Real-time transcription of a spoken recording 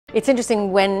It's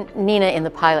interesting, when Nina in the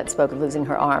pilot spoke of losing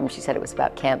her arm, she said it was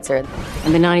about cancer.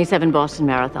 In the '97 Boston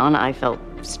Marathon, I felt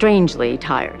strangely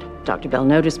tired. Dr. Bell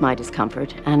noticed my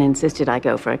discomfort and insisted I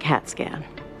go for a CAT scan.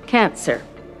 Cancer.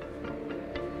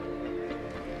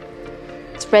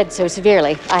 Spread so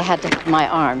severely, I had to have my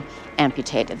arm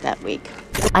amputated that week.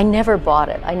 I never bought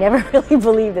it. I never really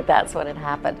believed that that's what had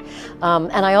happened.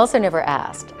 And I also never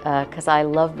asked, because I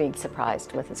love being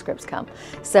surprised when the scripts come.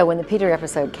 So when the Peter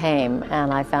episode came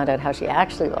and I found out how she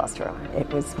actually lost her arm, it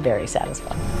was very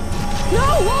satisfying.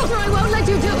 No, Walter, I won't let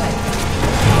you do it!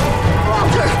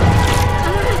 Walter!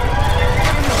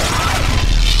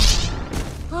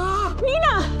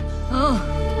 Nina!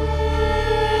 Oh.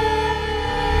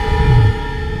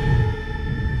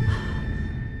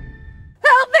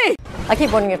 I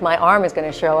keep wondering if my arm is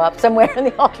going to show up somewhere in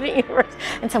the alternate universe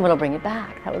and someone will bring it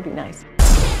back. That would be nice.